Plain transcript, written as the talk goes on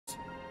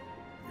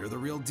You're the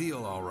real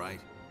deal, all right.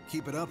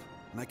 Keep it up,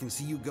 and I can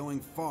see you going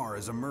far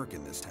as a merc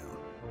in this town.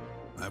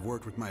 I've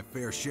worked with my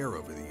fair share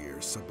over the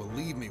years, so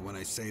believe me when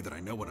I say that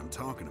I know what I'm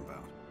talking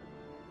about.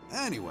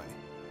 Anyway,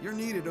 you're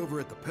needed over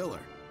at the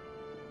Pillar.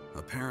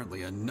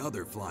 Apparently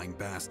another flying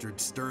bastard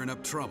stirring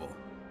up trouble.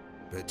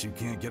 Bet you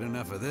can't get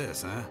enough of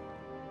this, huh?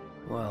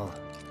 Well...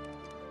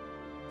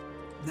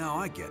 No,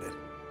 I get it.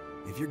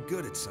 If you're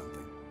good at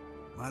something,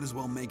 might as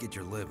well make it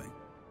your living.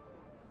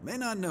 May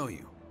not know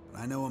you, but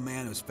I know a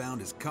man who's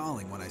found his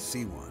calling when I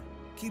see one.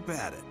 Keep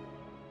at it.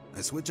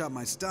 I switch up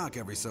my stock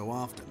every so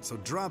often, so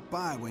drop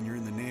by when you're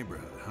in the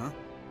neighborhood, huh?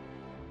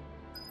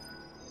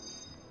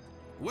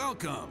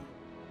 Welcome!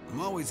 I'm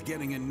always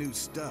getting in new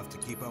stuff to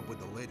keep up with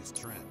the latest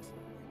trends.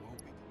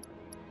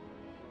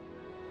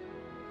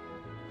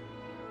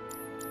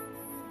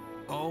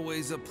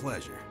 Always a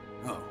pleasure.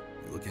 Oh,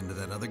 you look into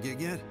that other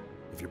gig yet?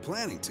 If you're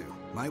planning to,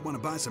 might want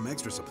to buy some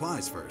extra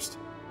supplies first.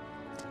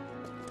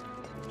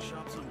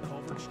 Shops on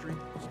Culver Street,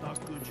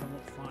 stock goods you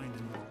won't find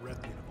in more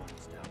reputable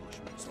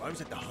establishments. So I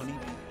was at the Honey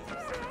Bee.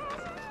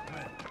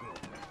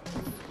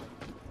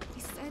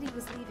 He said he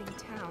was leaving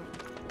town.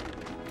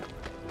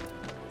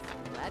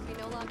 Glad we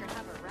no longer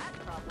have a rat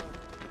problem.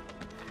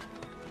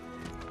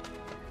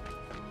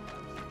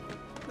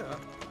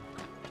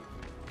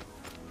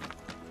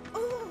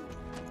 Oh!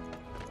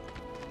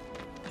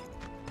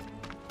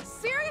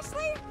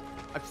 Seriously?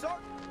 I'm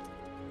sorry.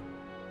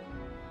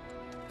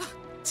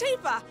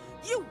 Tifa,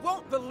 you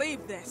won't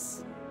believe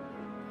this.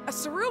 A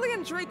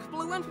cerulean drake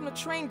flew in from the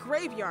train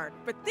graveyard,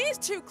 but these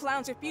two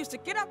clowns refused to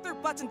get out their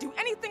butts and do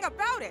anything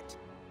about it.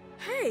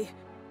 Hey,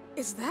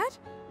 is that?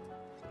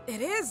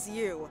 It is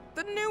you,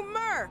 the new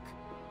merc.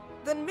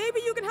 Then maybe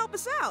you can help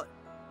us out.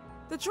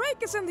 The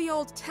drake is in the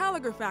old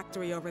telegraph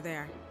factory over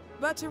there.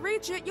 But to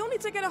reach it, you'll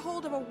need to get a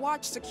hold of a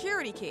watch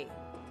security key.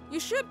 You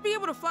should be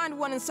able to find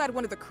one inside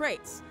one of the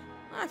crates.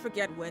 I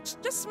forget which.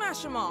 Just smash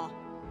them all.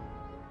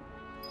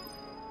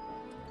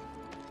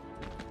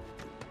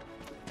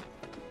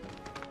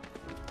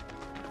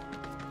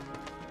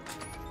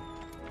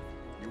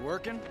 You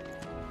working?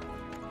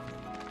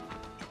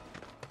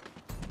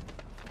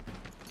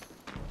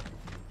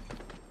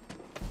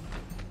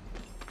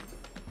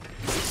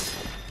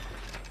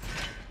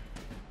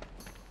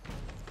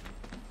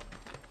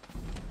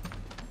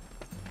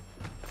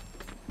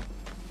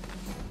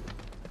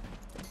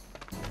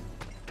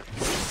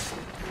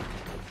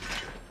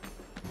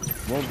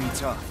 Won't be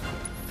tough.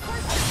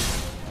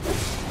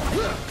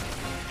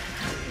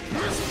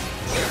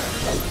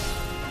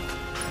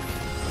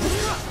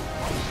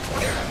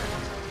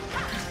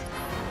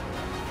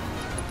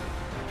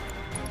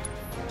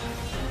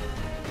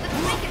 Let's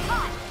make it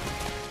hot!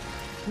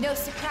 No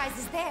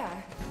surprises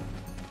there.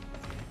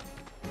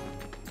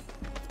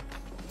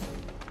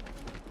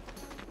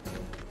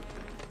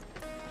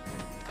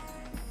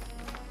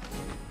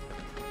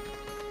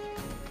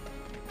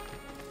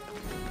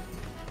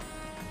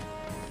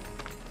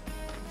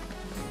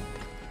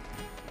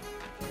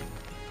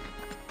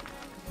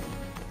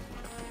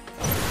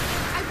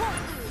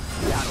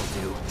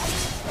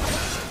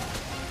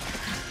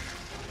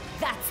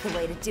 That's the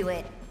way to do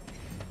it.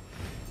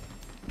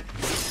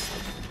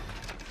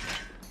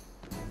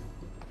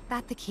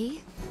 That the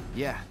key?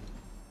 Yeah.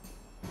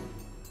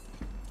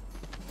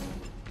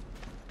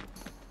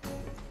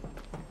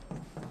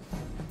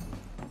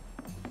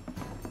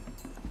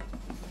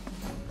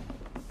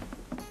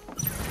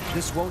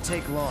 This won't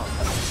take long.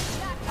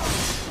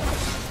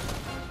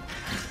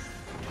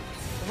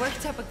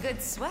 Worked up a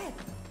good sweat.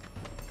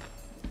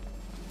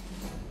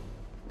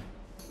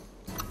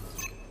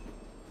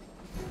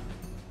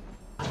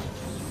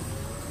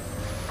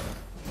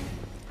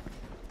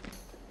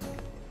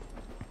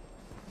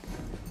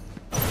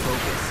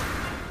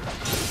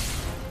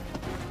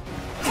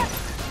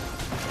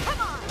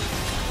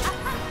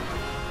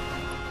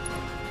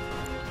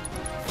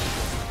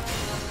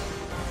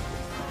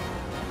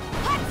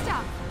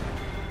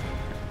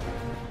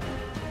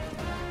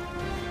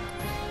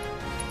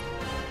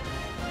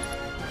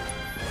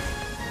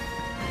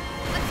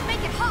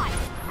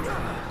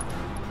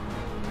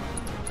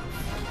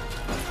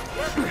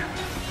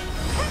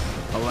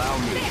 Allow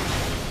me.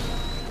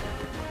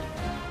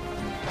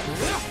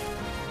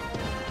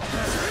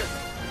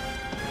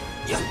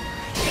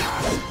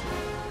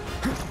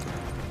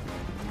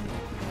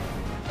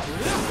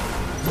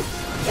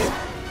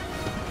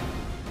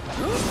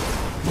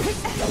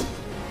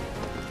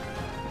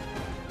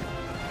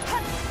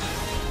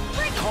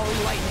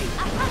 Calling lightning.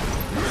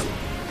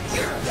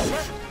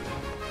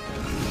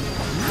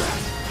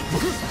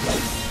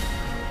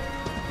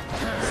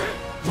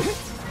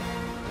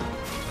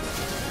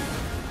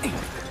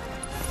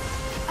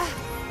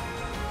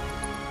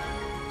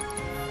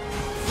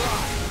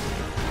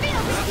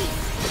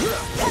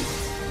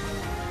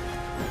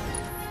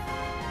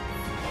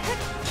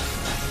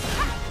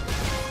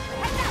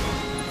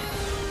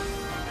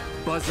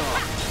 Buzz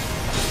off.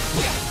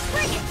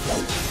 Bring it!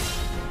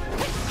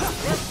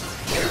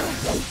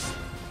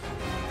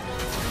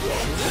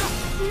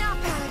 Not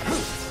bad.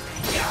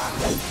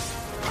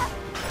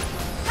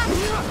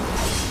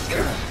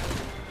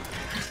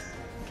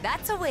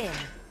 That's a win.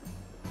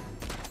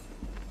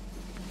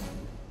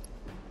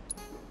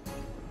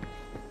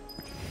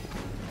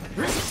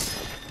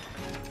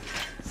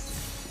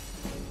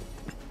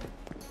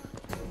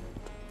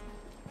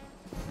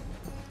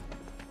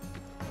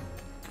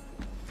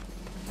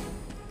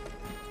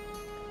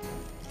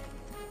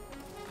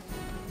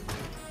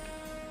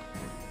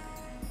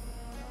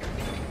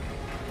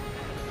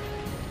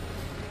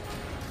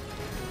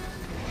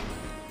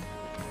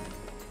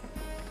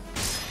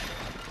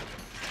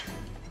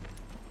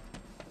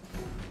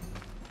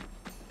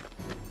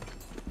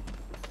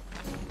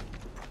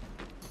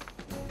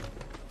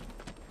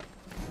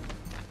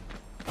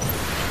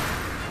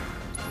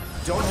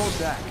 Don't hold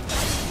back.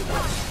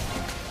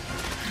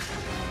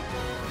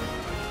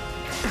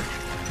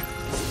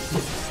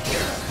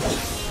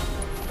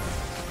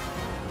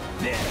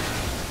 There.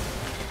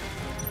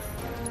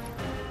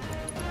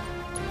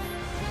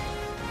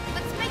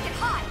 Let's make it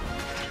hot.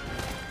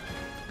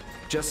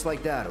 Just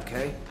like that,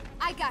 okay?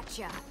 I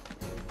gotcha.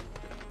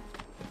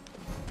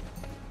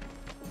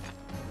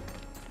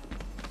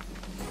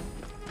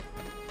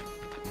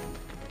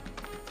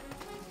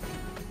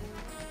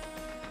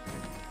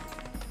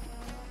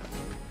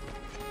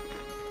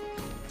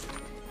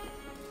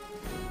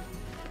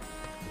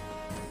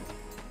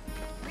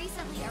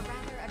 Recently, a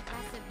rather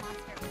aggressive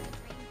monster was a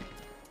train.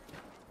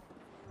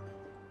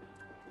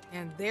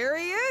 And there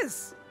he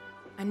is!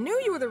 I knew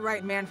you were the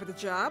right man for the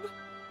job.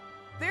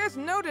 There's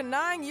no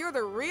denying you're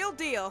the real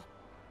deal.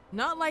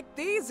 Not like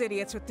these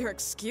idiots with their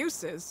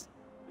excuses.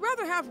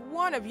 Rather have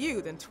one of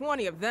you than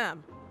 20 of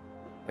them.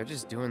 They're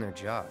just doing their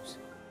jobs.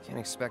 Can't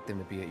expect them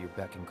to be at your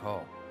beck and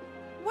call.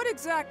 What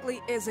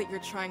exactly is it you're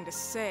trying to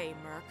say,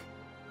 Merc?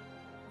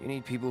 You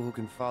need people who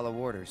can follow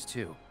orders,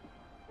 too.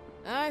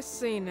 I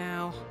see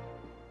now.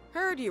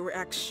 Heard you were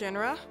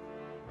ex-Shinra.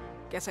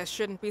 Guess I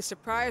shouldn't be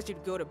surprised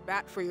you'd go to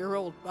bat for your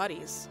old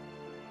buddies.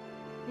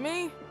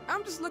 Me,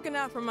 I'm just looking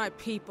out for my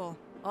people.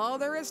 All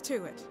there is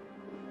to it.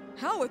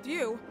 Hell with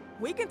you.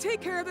 We can take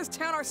care of this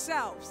town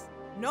ourselves.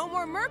 No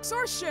more mercs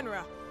or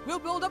Shinra. We'll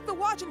build up the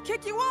watch and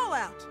kick you all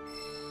out.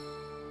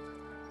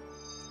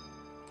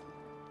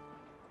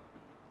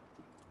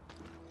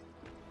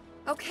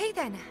 Okay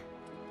then.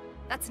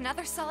 That's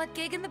another solid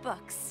gig in the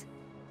books.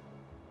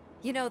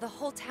 You know, the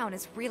whole town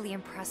is really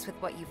impressed with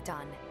what you've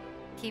done.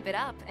 Keep it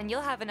up, and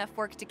you'll have enough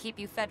work to keep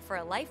you fed for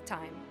a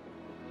lifetime.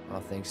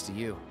 All thanks to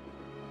you.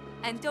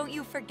 And don't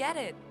you forget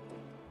it.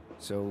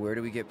 So where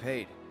do we get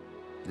paid?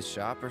 The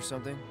shop or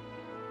something?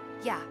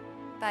 Yeah,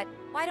 but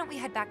why don't we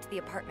head back to the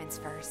apartments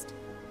first?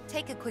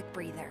 Take a quick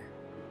breather.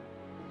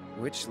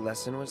 Which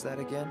lesson was that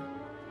again?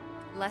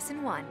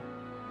 Lesson 1.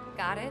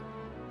 Got it?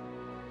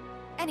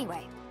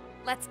 Anyway,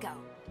 let's go.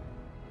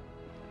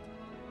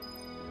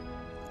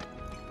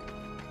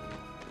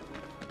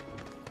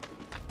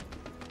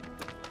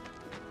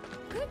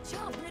 Good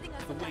job hitting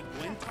us. The way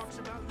Gwen talks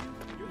about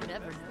you, You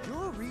never know.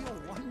 You're a real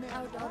one-man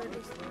Our daughter army.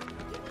 is...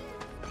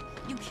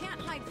 You can't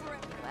hide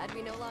forever. Glad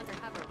we no longer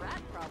have a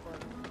rat problem.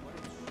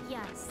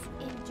 Yes,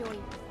 enjoy.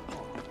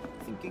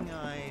 Thinking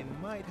I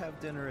might have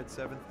dinner at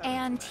 7:00.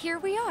 And here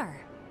we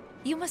are.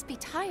 You must be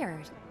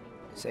tired.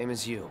 Same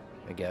as you,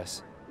 I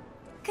guess.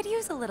 Could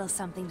use a little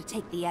something to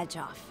take the edge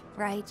off,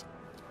 right?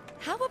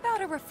 How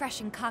about a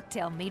refreshing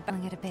cocktail made by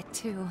it a bit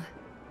too?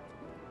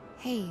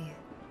 Hey,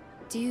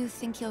 do you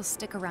think you'll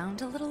stick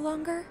around a little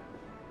longer?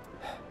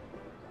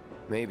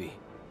 Maybe.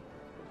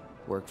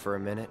 Work for a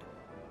minute,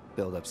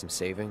 build up some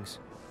savings.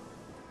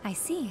 I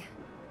see.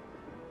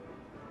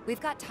 We've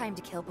got time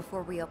to kill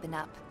before we open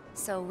up,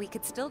 so we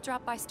could still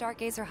drop by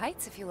Stargazer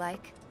Heights if you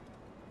like.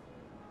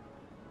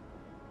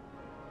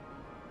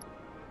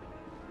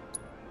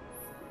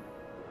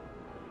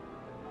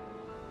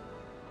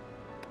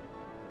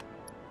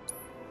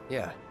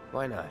 Yeah,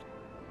 why not?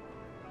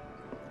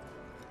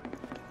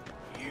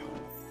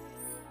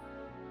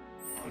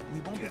 We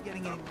won't be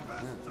getting any.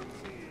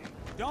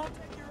 don't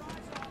take your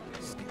eyes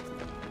off me.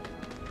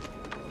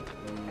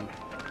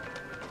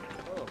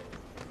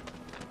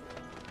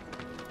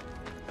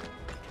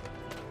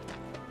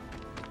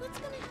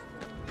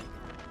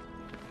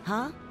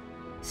 Huh?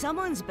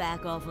 Someone's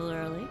back awful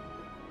early.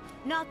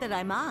 Not that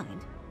I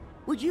mind.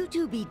 Would you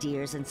two be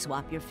dears and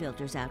swap your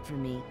filters out for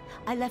me?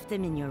 I left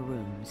them in your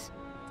rooms.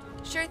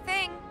 Sure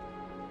thing.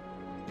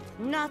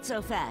 Not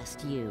so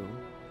fast, you.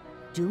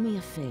 Do me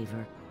a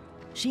favor.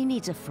 She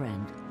needs a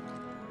friend.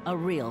 A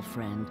real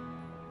friend.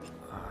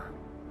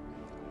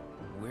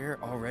 We're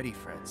already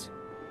friends.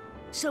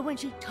 So when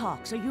she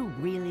talks, are you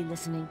really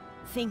listening?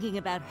 Thinking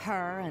about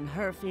her and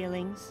her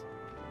feelings?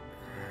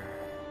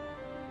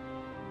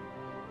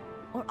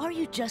 Or are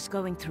you just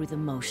going through the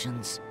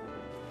motions?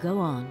 Go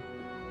on.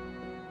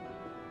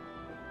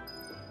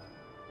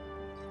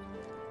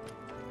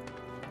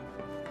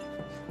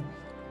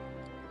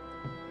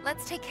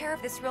 Let's take care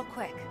of this real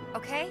quick,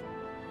 okay?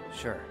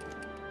 Sure.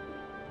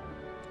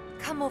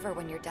 Come over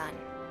when you're done.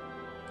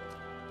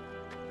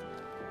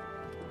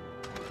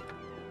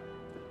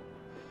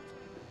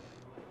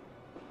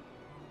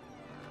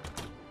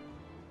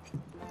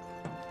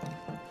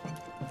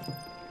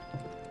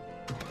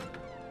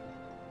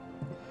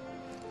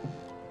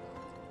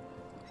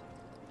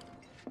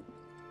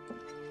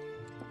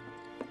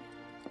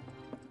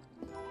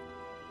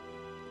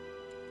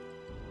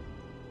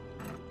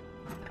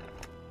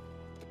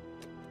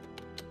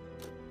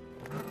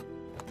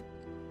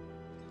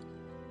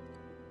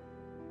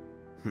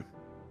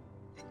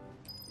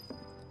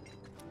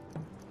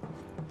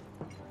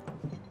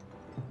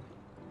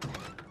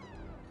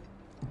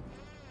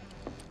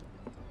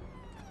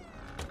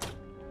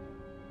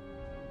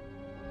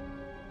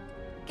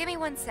 Give me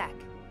 1 sec.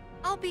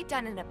 I'll be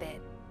done in a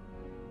bit.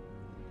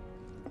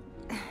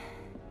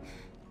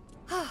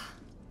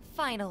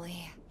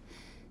 Finally.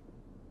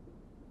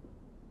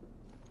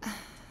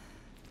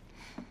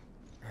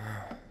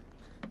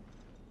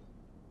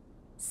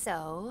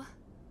 So,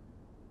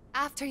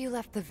 after you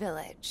left the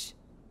village...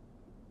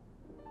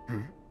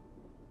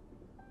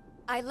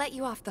 I let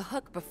you off the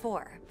hook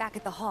before, back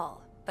at the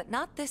hall, but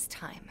not this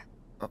time.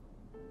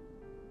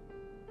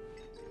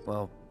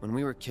 Well, when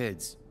we were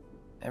kids,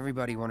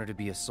 everybody wanted to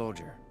be a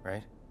soldier,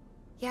 right?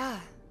 Yeah,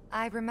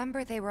 I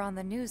remember they were on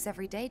the news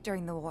every day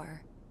during the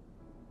war.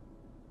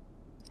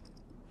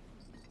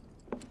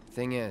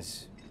 Thing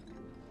is,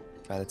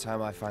 by the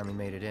time I finally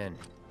made it in,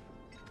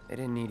 they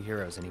didn't need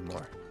heroes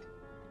anymore.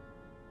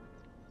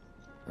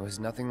 It was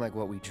nothing like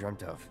what we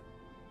dreamt of.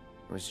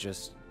 It was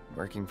just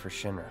working for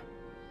Shinra.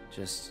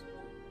 Just...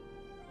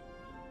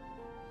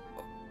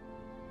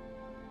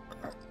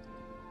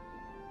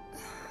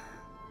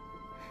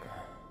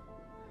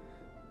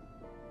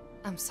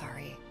 I'm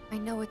sorry. I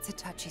know it's a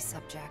touchy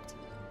subject.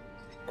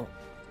 Oh.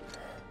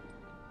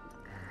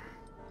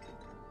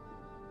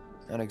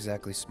 Not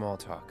exactly small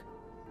talk.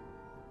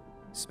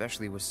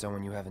 Especially with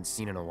someone you haven't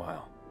seen in a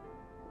while.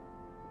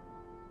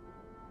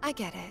 I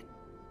get it.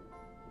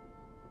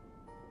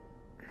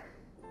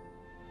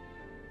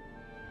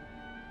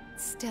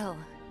 Still,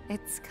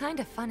 it's kind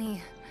of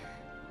funny.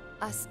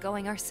 Us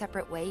going our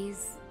separate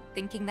ways,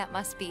 thinking that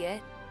must be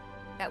it.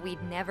 That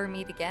we'd never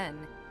meet again.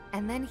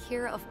 And then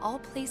here, of all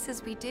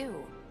places, we do.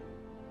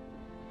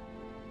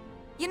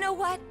 You know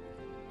what?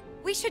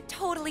 We should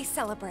totally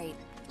celebrate.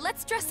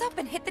 Let's dress up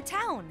and hit the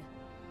town.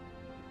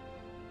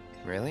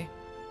 Really?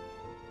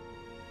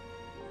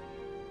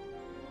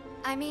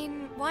 I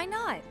mean, why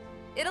not?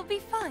 It'll be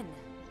fun.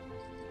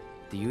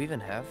 Do you even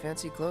have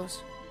fancy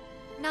clothes?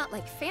 Not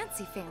like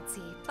fancy,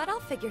 but I'll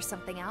figure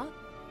something out.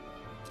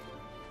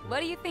 What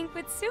do you think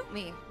would suit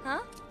me,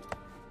 huh?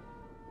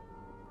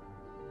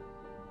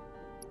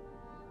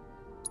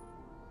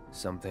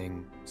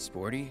 Something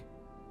sporty?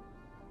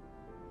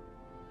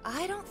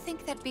 I don't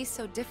think that'd be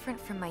so different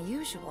from my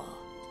usual.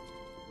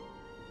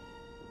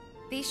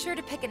 Be sure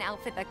to pick an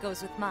outfit that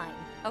goes with mine,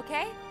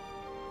 okay?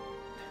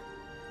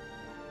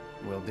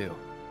 Will do.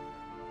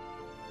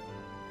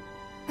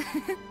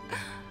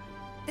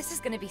 This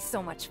is gonna be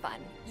so much fun.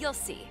 You'll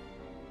see.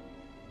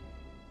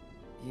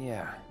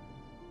 Yeah.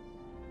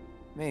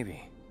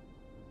 Maybe.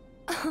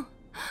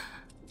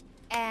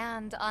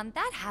 And on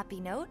that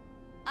happy note,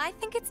 I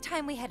think it's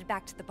time we headed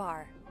back to the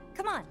bar.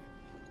 Come on.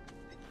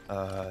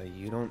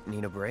 You don't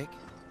need a break?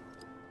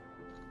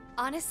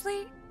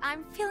 Honestly,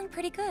 I'm feeling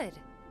pretty good.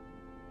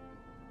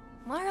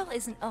 Marl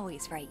isn't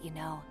always right, you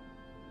know.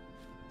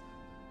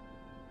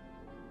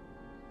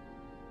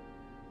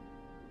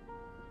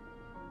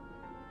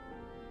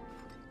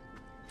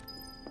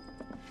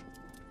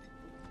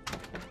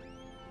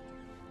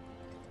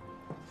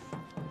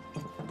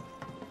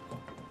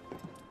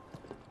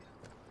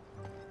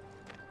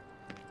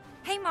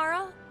 Hey,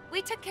 Marl.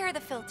 We took care of the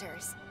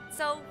filters,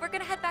 so we're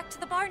gonna head back to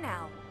the bar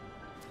now.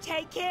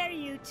 Take care,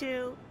 you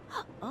two.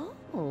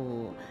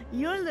 Oh,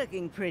 you're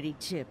looking pretty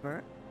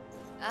chipper.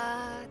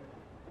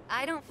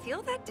 I don't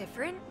feel that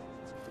different.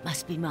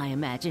 Must be my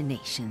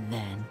imagination,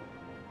 then.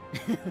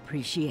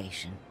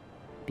 Appreciation.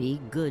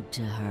 Be good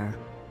to her.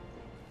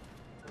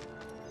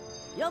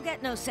 You'll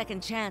get no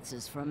second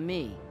chances from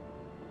me.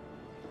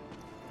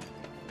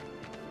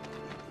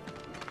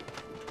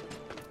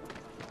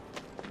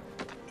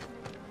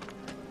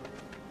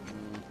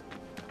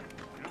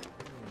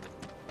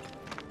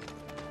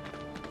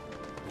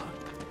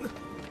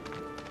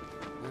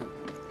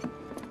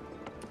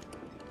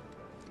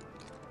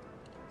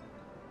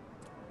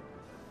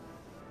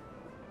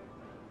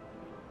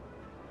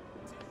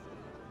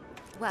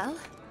 Well,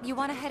 you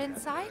want to head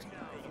inside?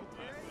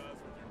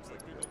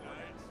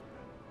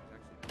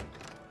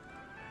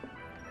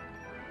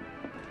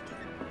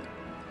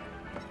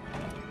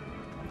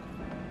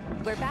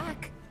 We're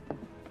back.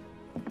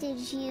 Did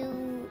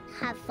you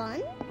have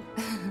fun?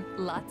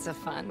 Lots of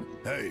fun.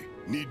 Hey,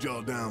 need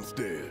y'all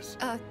downstairs.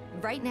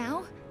 Right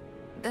now?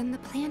 Then the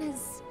plan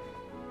is...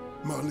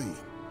 Marlene,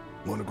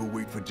 wanna go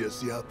wait for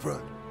Jesse out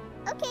front?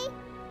 Okay.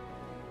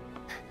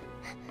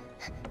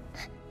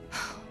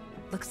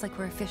 Looks like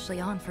we're officially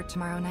on for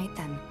tomorrow night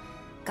then.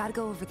 Gotta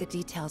go over the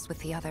details with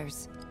the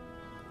others.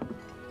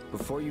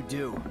 Before you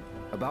do,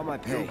 about my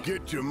pay... You'll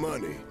get your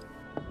money.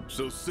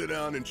 So sit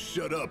down and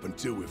shut up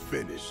until we're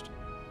finished.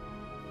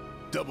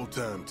 Double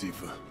time,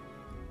 Tifa.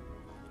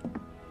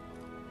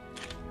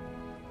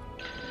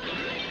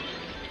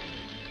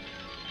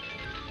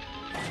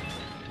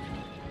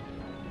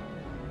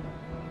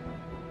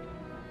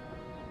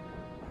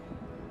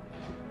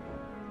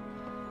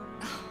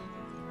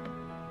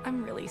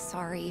 I'm really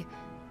sorry,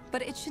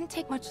 but it shouldn't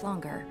take much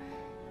longer.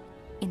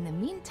 In the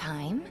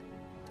meantime...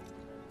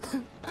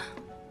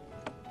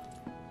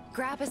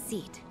 grab a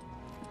seat.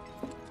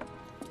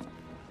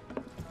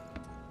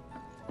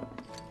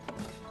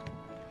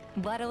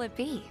 What'll it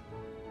be?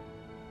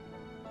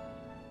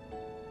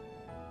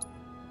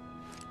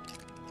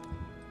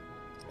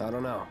 I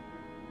don't know.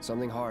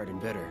 Something hard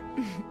and bitter.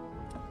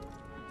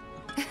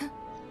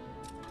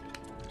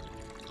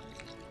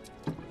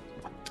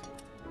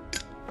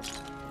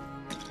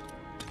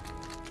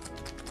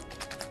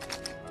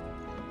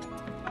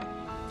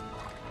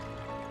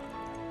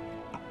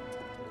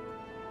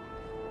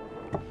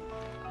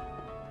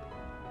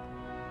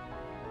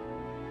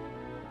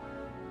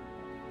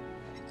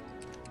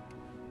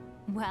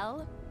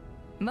 Well,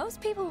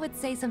 most people would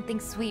say something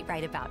sweet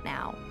right about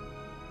now.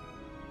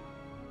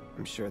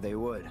 I'm sure they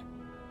would.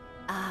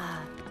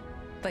 Ah,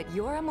 but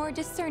you're a more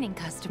discerning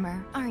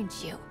customer,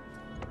 aren't you?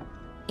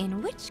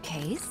 In which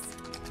case...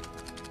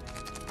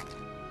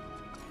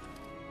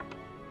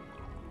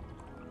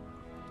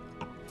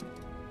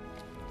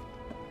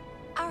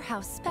 our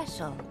house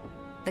special,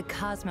 the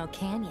Cosmo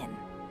Canyon.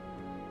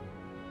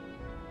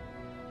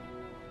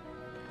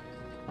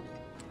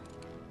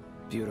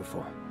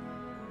 Beautiful.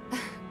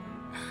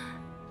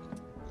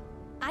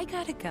 I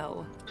gotta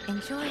go.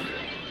 Enjoy.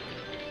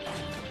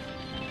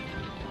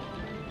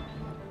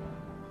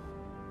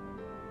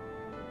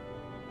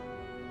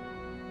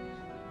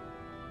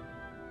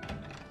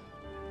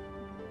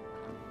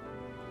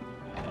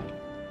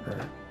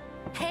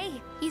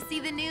 Hey, you see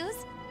the news?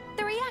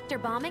 The reactor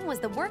bombing was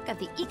the work of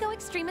the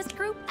eco-extremist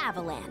group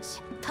Avalanche.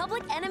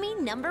 Public enemy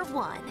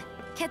 #1.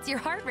 Gets your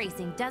heart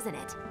racing, doesn't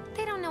it?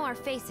 They don't know our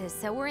faces,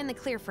 so we're in the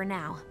clear for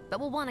now. But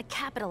we'll want to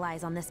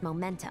capitalize on this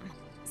momentum.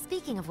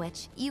 Speaking of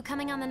which, you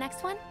coming on the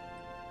next one?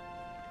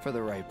 For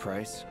the right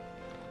price.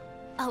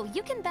 Oh,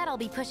 you can bet I'll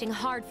be pushing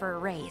hard for a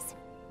raise.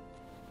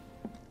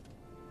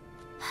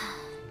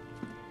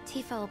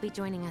 Tifa will be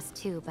joining us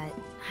too, but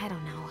I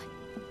don't know.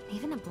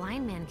 Even a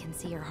blind man can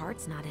see her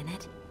heart's not in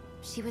it.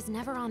 She was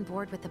never on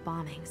board with the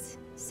bombings,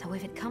 so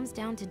if it comes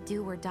down to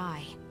do or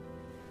die...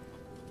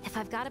 if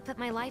I've got to put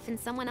my life in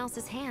someone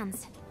else's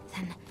hands,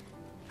 then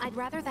I'd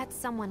rather that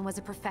someone was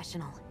a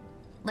professional.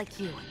 Like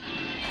you.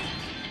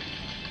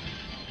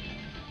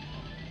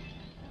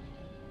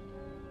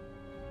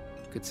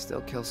 Could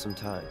still kill some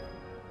time.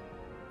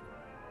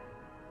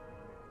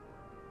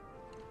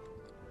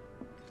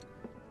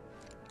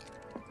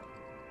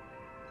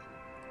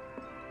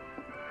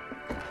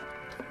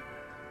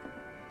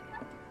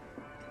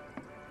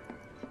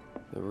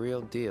 The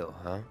real deal,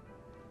 huh?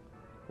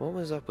 What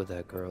was up with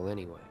that girl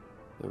anyway?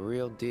 The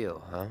real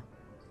deal, huh?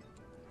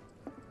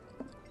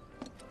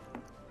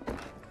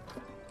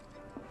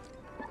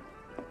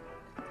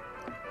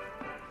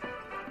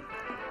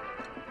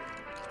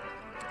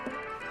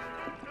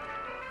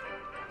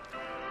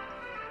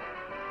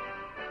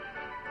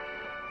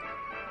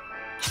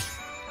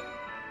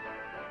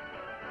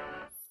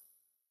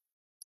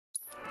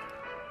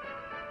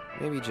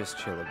 Maybe just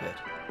chill a bit.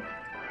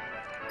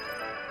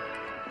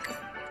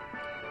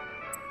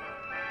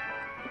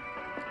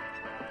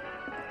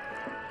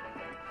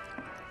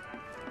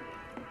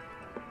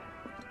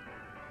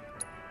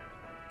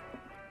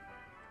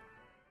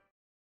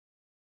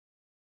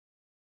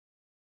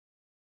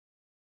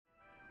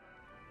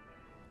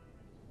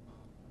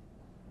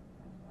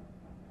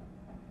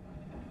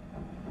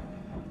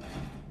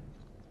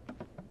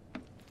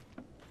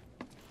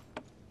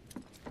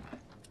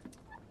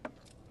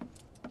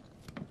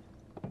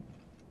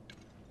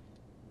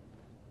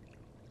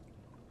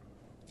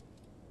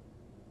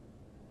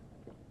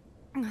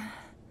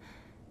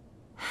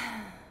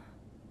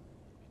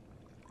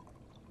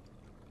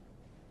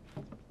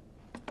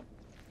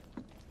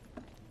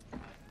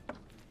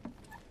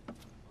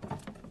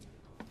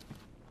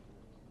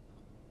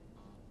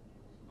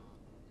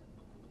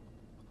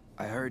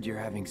 I heard you're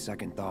having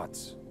second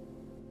thoughts.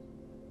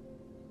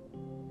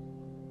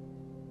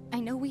 I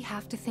know we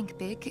have to think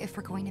big if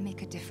we're going to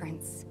make a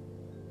difference.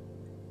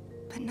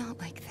 But not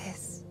like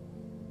this.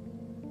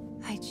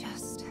 I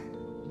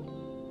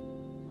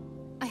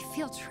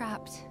feel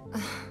trapped.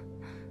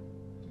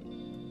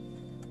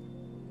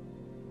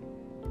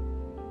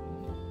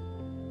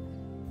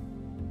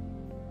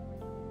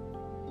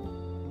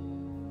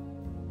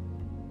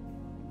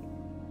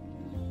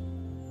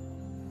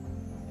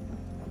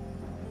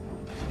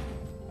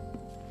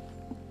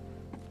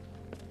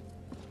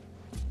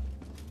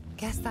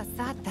 Guess that's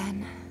that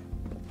then.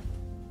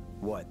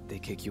 What, they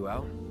kick you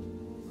out?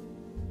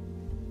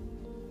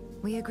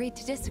 We agreed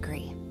to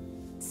disagree.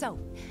 So,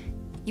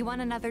 you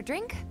want another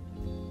drink?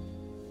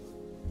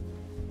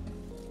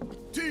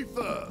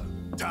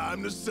 Tifa!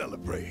 Time to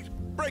celebrate.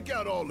 Break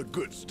out all the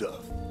good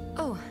stuff.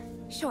 Oh,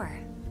 sure.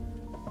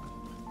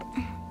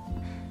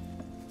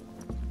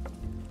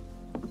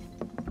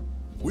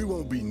 We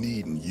won't be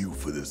needing you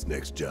for this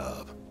next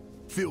job.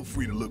 Feel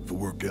free to look for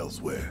work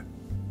elsewhere.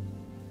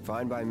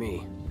 Fine by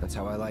me. That's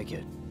how I like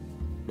it.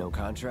 No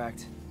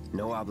contract,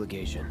 no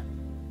obligation.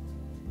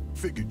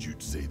 Figured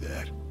you'd say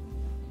that.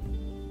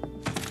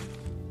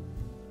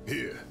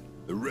 Here,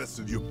 the rest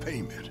of your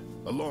payment,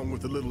 along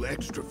with a little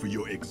extra for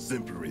your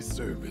exemplary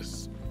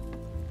service.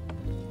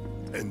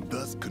 And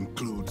thus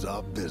concludes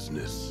our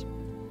business.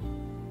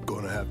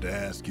 Gonna have to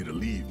ask you to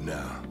leave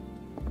now.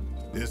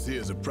 This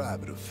here's a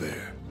private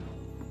affair.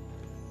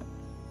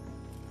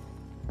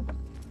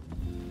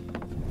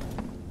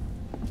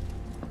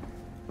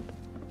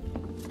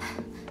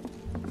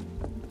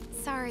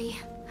 sorry.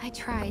 I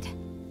tried.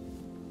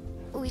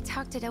 We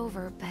talked it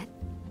over, but...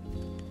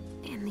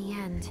 in the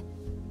end...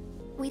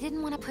 we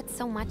didn't want to put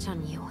so much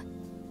on you.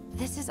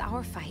 This is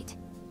our fight.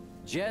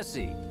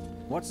 Jesse,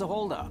 what's the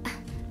holdup?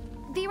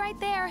 Be right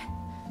there.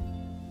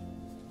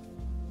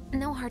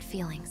 No hard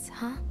feelings,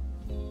 huh?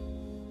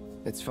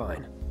 It's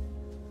fine.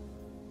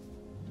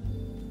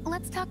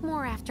 Let's talk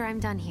more after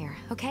I'm done here,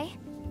 okay?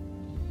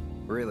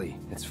 Really,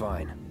 it's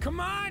fine. Come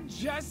on,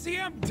 Jesse,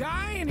 I'm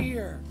dying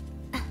here.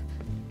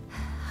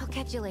 I'll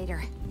catch you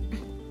later.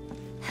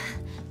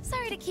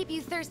 Sorry to keep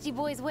you thirsty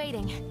boys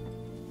waiting.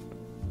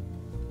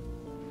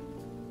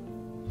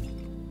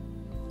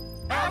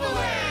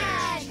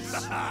 Avalanche!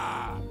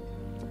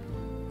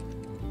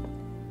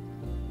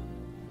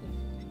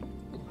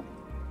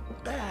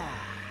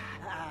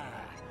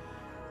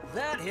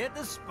 That hit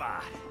the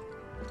spot.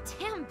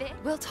 Damn, bitch.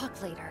 We'll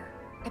talk later.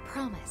 I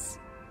promise.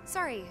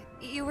 Sorry,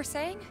 you were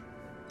saying?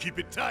 Keep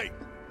it tight.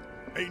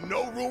 Ain't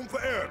no room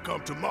for error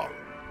come tomorrow.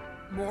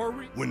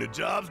 Maury? When the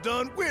job's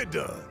done, we're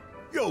done.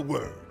 Your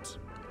words.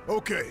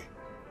 Okay,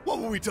 what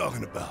were we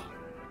talking about?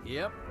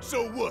 Yep.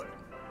 So what?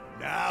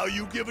 Now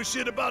you give a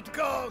shit about the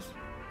cause?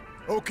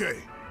 Okay,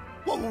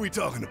 what were we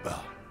talking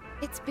about?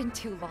 It's been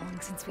too long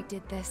since we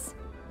did this.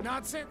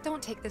 Nonsense.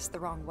 Don't take this the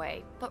wrong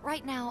way, but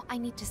right now I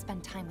need to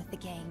spend time with the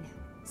gang.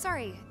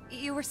 Sorry,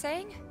 you were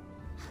saying?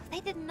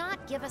 They did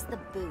not give us the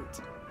boot.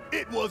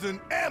 It was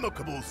an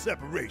amicable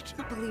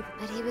separation. I believe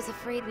But he was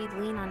afraid we'd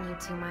lean on you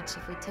too much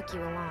if we took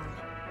you along.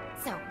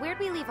 So, where'd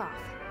we leave off?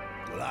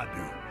 Well, I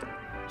do.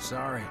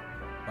 Sorry.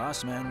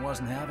 Boss man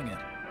wasn't having it.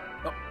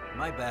 Oh,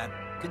 my bad.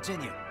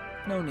 Continue.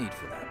 No need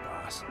for that,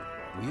 boss.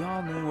 We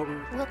all knew what we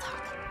were... We'll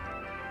talk.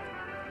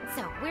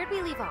 So, where'd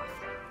we leave off?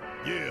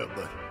 Yeah,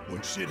 but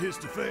when shit hits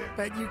the fan...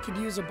 Bet you could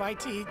use a bite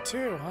to eat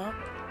too,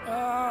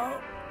 huh?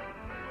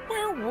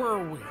 Where were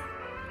we?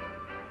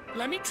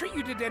 Let me treat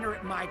you to dinner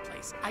at my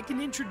place. I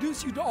can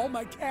introduce you to all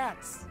my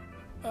cats.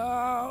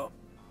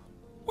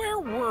 Where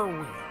were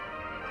we?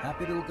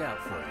 Happy to look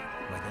out for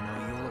you, like I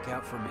know you'll look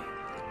out for me.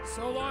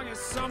 So long as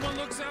someone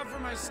looks out for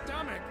my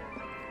stomach.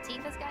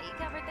 Tifa's got you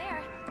covered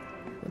there.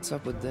 What's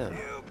up with them?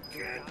 You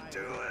can't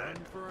do it.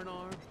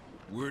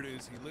 Word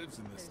is he lives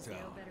in this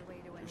town.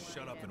 Just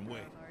shut up and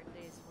wait.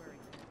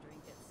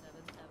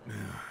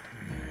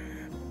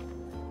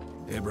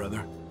 Hey,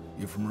 brother.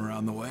 You from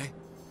around the way?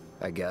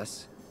 I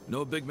guess.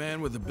 No big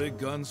man with a big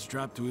gun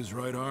strapped to his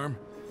right arm?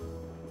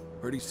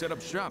 Heard he set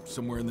up shop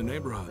somewhere in the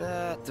neighborhood.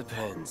 That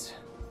depends.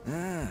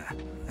 Ah.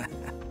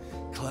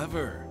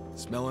 Clever.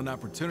 Smell an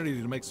opportunity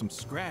to make some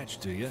scratch,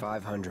 do you?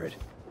 500.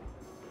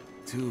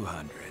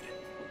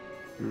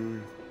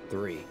 200.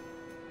 3.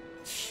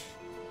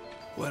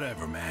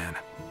 Whatever, man.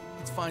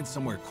 Let's find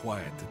somewhere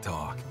quiet to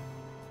talk.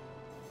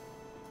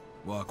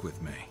 Walk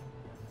with me.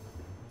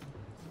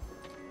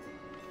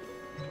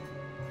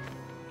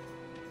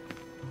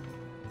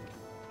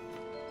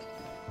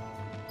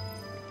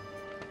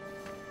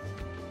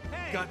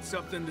 Hey. Got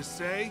something to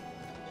say?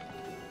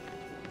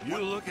 You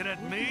looking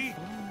at me?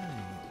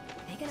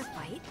 They gonna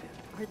fight?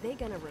 Or are they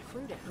gonna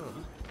recruit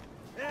him?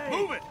 Hey.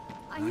 Move it!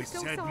 I'm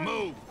so said sorry.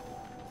 move!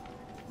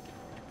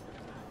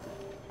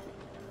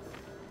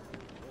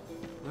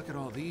 Look at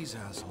all these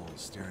assholes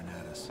staring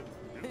at us.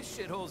 This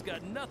shithole's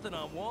got nothing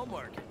on Wall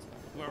Market.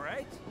 Am I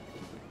right?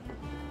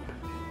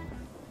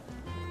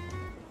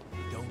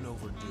 Don't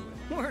overdo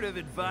it. Word of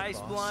advice,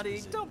 Boss Blondie.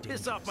 is a Don't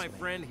piss off my dangerous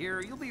friend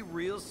here. You'll be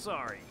real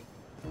sorry.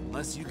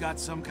 Unless you got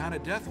some kind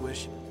of death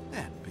wish,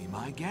 then be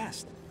my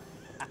guest.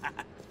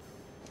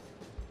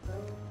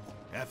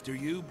 After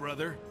you,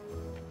 brother.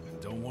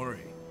 And don't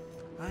worry,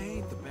 I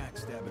ain't the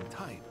backstabbing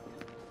type.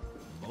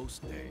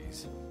 Most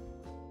days.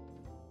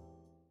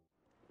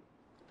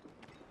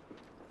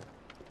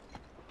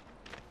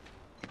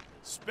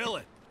 Spill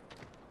it.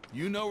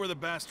 You know where the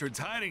bastard's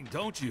hiding,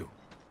 don't you?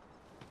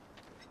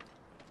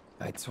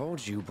 I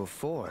told you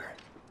before.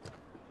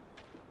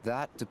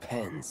 That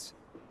depends.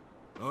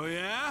 Oh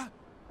yeah?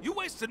 You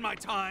wasted my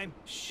time.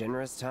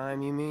 Shinra's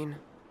time, you mean?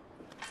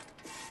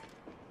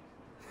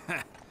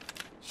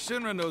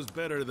 Shinra knows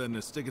better than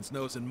to stick its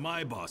nose in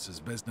my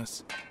boss's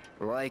business.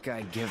 Like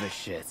I give a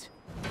shit.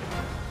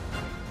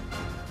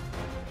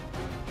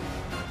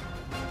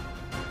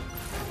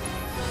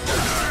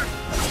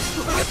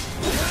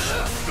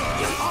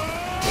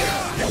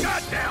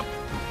 Goddamn!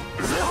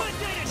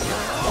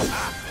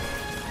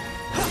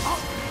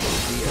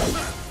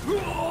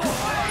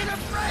 I ain't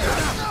afraid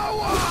of no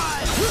one!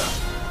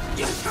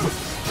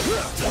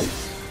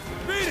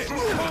 Beat it!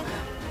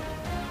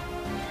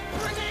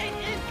 Grenade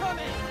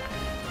incoming!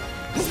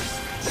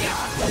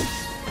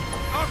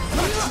 I'll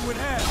cut you in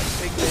half!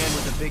 Big man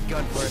with a big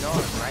gun for an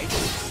arm, right?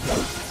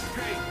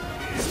 Hey,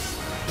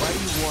 Why do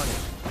you want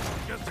it?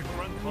 just a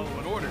grunt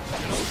following orders,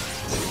 you know?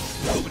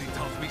 Nobody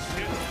tells me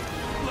shit.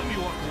 Let me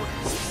walk away.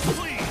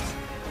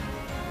 Please!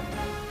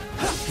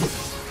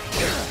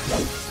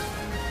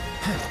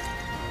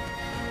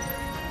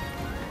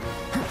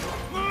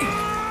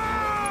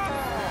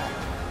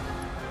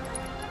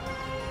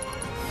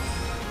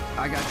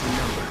 I got your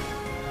number.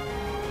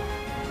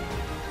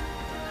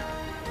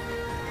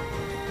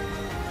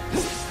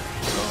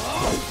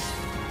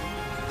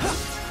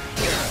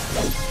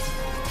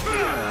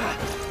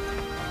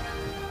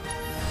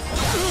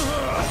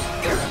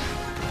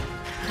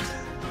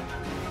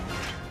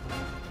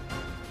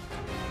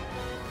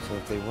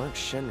 they weren't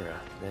Shinra,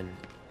 then...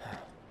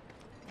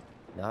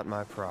 not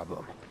my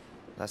problem.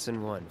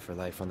 Lesson 1 for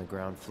life on the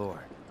ground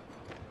floor.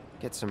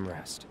 Get some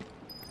rest.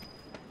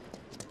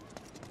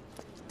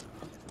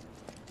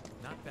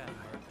 Not bad,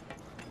 Mark.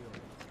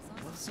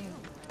 Let's see.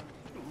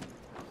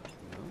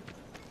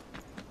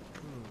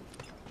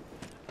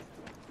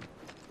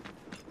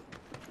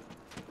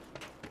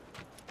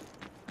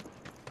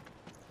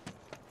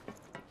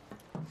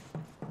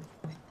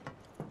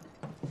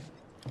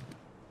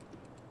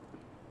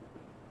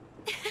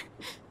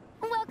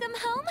 Welcome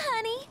home,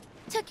 honey.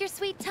 Took your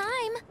sweet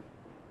time.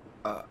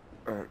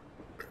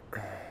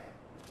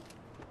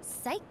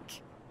 Psych.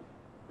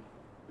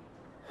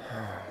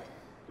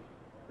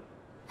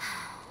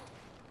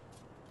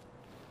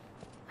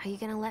 Are you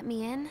gonna let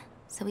me in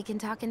so we can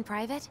talk in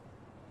private?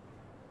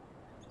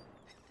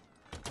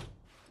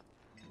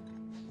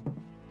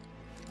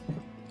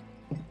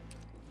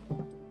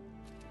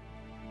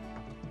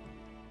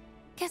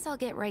 Guess I'll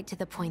get right to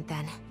the point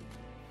then.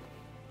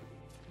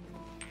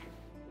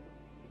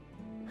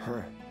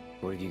 Huh.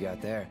 What have you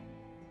got there?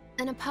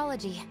 An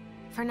apology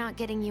for not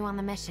getting you on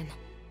the mission.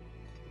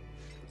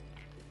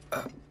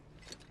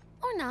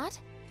 Or not.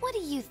 What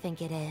do you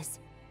think it is?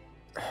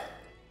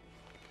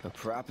 A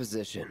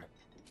proposition.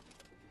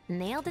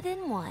 Nailed it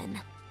in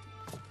one.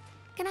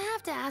 Gonna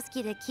have to ask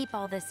you to keep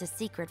all this a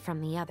secret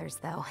from the others,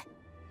 though.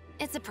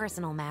 It's a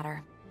personal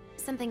matter.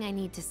 Something I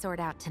need to sort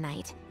out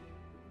tonight.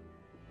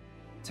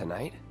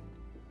 Tonight?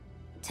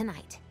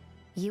 Tonight.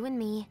 You and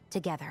me,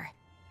 together.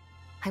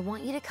 I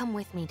want you to come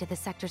with me to the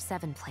Sector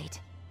 7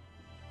 plate.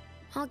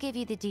 I'll give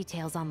you the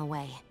details on the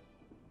way.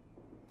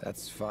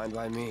 That's fine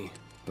by me,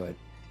 but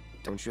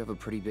don't you have a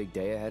pretty big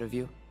day ahead of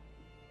you?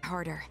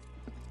 Harder.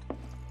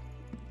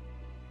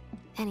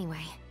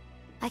 Anyway,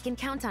 I can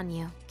count on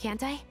you,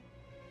 can't I?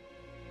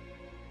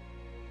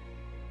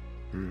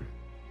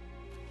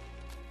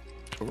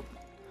 Oh.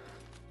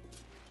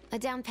 A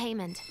down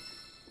payment.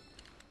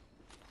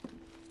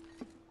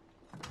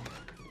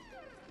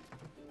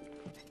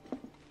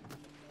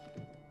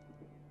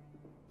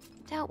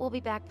 Doubt we'll be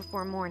back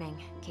before morning,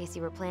 in case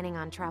you were planning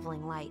on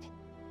traveling light.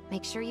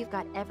 Make sure you've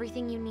got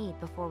everything you need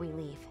before we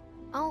leave.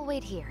 I'll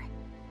wait here.